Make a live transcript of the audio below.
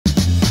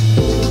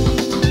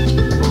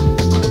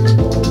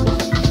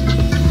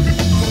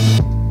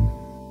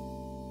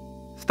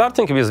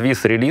Starting with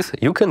this release,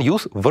 you can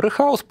use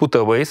warehouse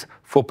putaways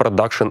for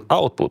production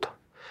output.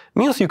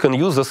 Means you can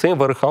use the same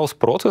warehouse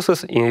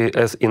processes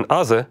as in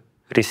other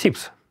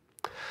receipts.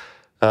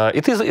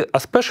 It is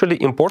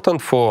especially important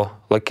for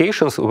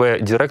locations where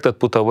directed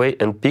putaway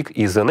and pick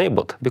is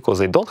enabled, because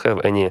they don't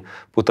have any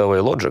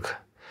putaway logic.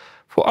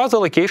 For other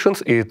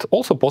locations, it's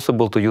also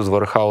possible to use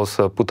warehouse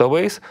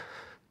putaways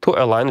to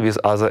align with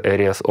other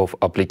areas of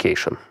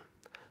application.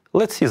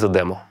 Let's see the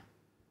demo.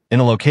 In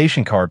the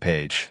location card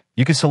page,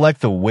 you can select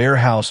the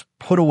Warehouse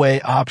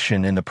Putaway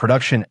option in the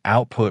Production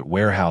Output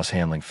Warehouse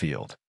Handling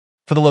field.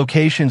 For the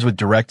locations with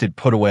directed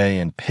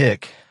putaway and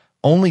pick,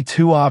 only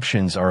two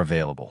options are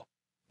available: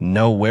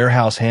 no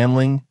warehouse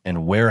handling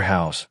and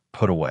warehouse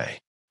putaway.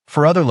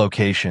 For other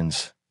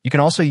locations, you can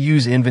also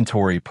use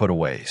inventory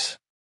putaways.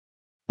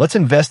 Let's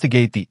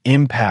investigate the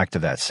impact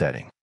of that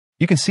setting.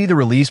 You can see the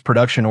release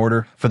production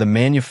order for the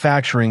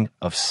manufacturing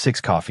of 6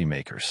 coffee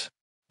makers.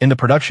 In the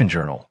production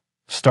journal,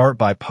 start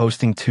by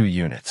posting 2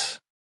 units.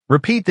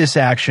 Repeat this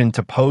action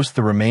to post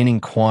the remaining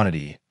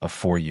quantity of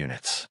 4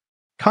 units.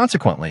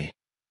 Consequently,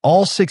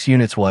 all 6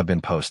 units will have been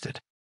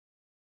posted.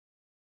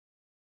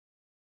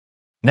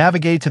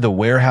 Navigate to the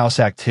warehouse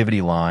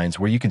activity lines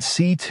where you can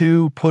see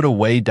 2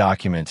 put-away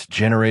documents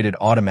generated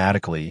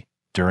automatically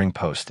during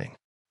posting.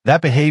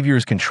 That behavior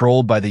is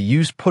controlled by the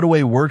Use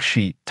Put-Away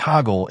Worksheet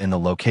toggle in the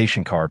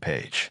location card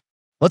page.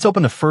 Let's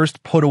open the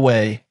first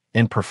put-away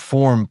and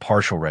perform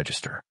partial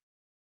register.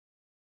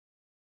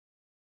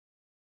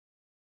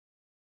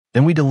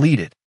 Then we delete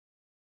it.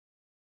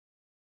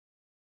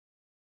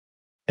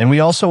 And we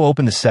also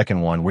open the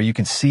second one where you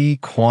can see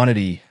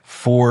quantity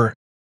 4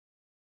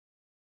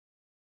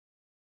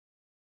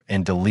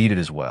 and delete it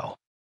as well.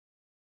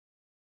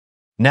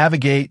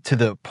 Navigate to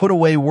the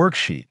Put-Away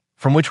Worksheet,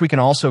 from which we can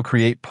also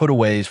create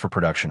putaways for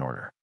production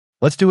order.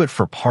 Let's do it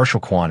for partial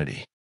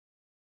quantity.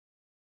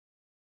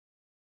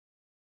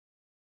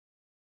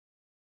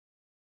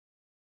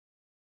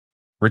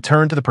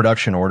 Return to the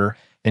production order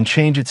and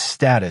change its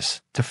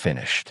status to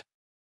finished.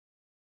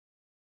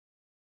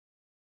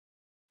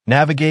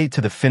 Navigate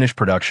to the finished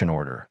production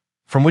order,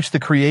 from which the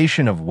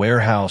creation of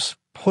warehouse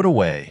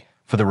put-away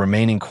for the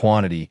remaining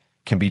quantity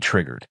can be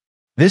triggered.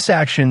 This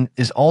action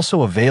is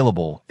also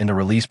available in the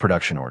release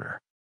production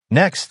order.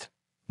 Next,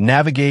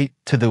 navigate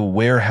to the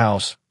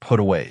warehouse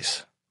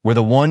putaways, where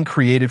the one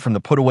created from the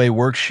put-away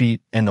worksheet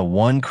and the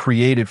one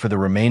created for the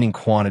remaining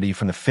quantity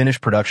from the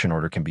finished production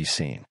order can be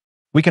seen.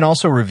 We can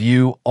also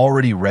review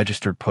already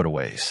registered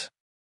putaways.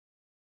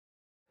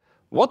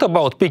 What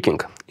about picking?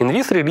 In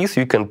this release,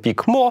 you can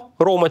pick more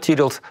raw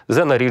materials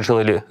than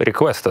originally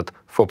requested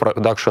for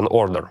production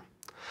order.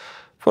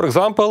 For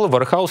example,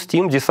 warehouse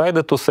team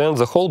decided to send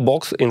the whole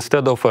box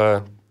instead of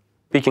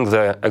picking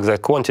the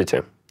exact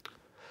quantity.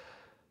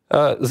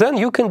 Then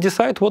you can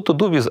decide what to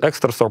do with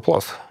extra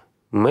surplus.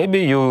 Maybe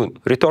you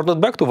return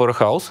it back to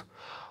warehouse,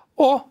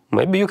 or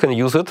maybe you can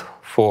use it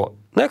for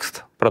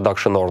next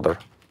production order.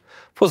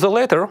 For the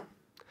latter,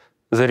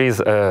 there is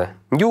a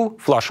new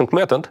flushing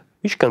method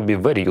which can be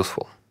very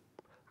useful.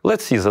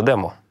 Let's see the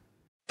demo.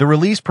 The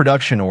release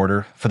production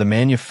order for the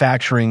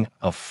manufacturing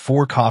of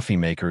 4 coffee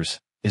makers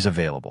is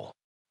available.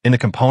 In the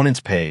components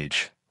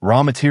page,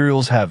 raw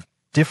materials have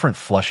different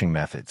flushing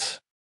methods.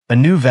 A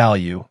new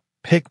value,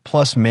 pick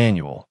plus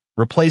manual,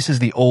 replaces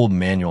the old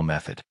manual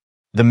method.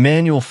 The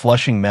manual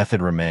flushing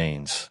method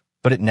remains,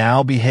 but it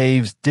now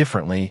behaves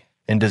differently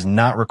and does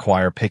not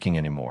require picking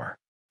anymore.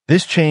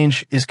 This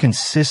change is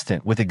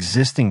consistent with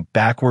existing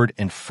backward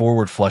and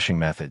forward flushing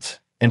methods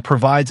and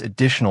provides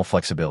additional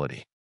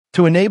flexibility.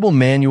 To enable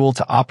manual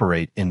to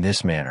operate in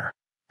this manner,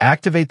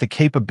 activate the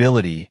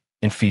capability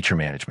in Feature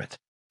Management.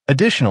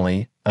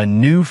 Additionally, a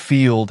new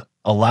field,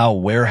 Allow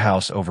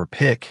Warehouse over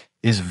Pick,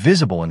 is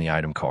visible in the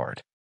item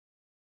card.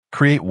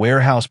 Create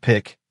Warehouse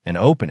Pick and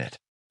open it.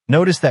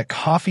 Notice that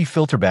Coffee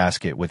Filter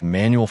Basket with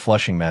manual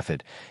flushing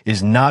method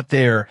is not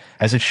there,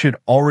 as it should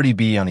already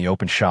be on the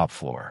open shop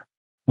floor.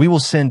 We will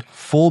send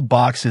full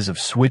boxes of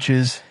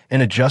switches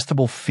and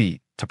adjustable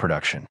feet to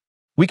production.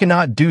 We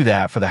cannot do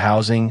that for the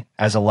housing,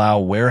 as Allow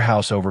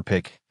Warehouse over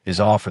Pick is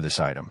off for this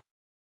item.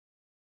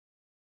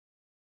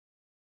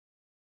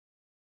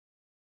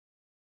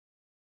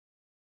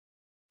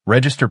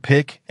 Register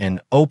Pick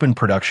and open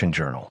Production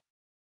Journal.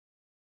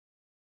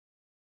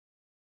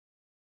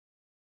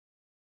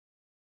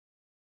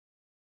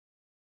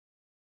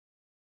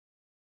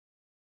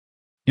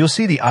 You'll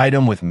see the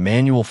item with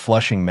manual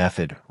flushing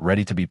method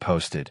ready to be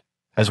posted,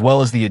 as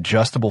well as the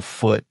adjustable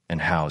foot and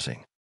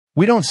housing.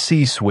 We don't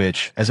see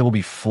switch, as it will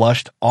be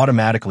flushed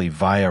automatically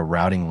via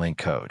routing link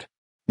code.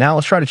 Now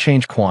let's try to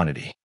change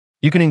quantity.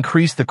 You can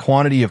increase the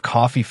quantity of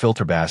Coffee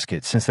Filter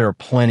Basket since there are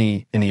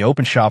plenty in the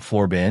open shop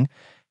floor bin,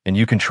 and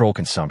you control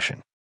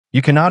consumption.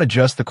 You cannot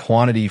adjust the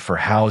quantity for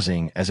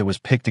housing as it was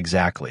picked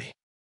exactly.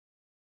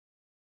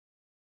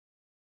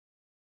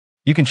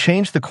 You can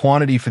change the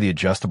quantity for the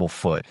adjustable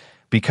foot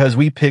because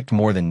we picked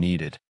more than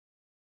needed.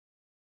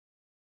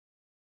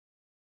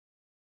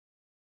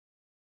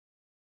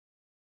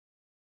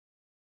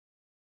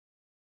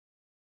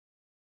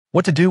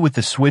 What to do with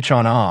the switch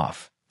on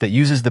off that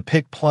uses the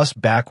pick plus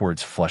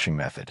backwards flushing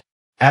method.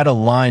 Add a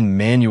line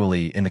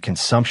manually in the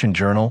consumption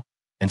journal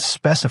and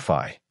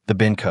specify the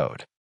bin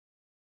code.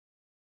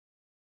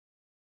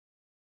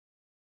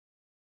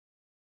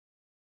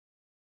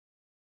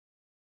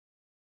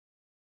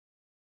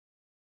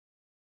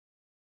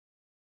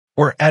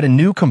 Or add a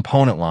new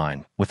component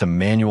line with a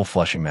manual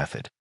flushing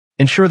method.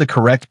 Ensure the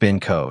correct bin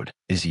code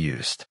is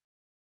used.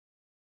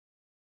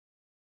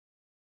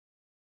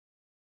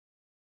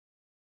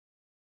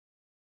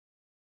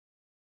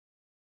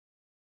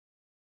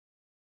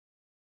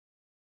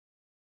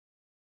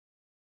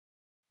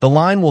 The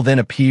line will then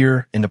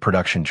appear in the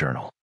production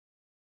journal.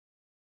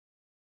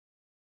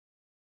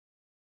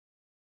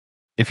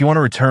 If you want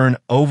to return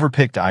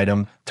overpicked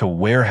item to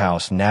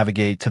warehouse,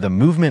 navigate to the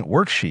movement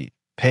worksheet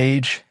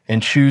page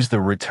and choose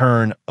the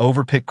return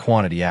overpick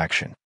quantity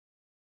action.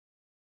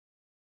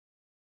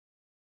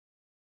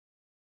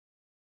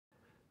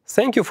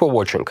 Thank you for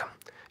watching.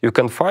 You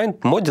can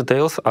find more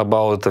details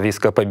about these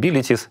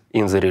capabilities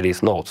in the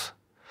release notes.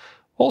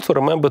 Also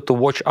remember to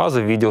watch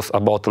other videos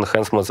about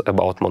enhancements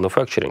about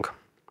manufacturing.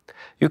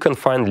 You can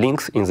find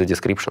links in the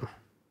description.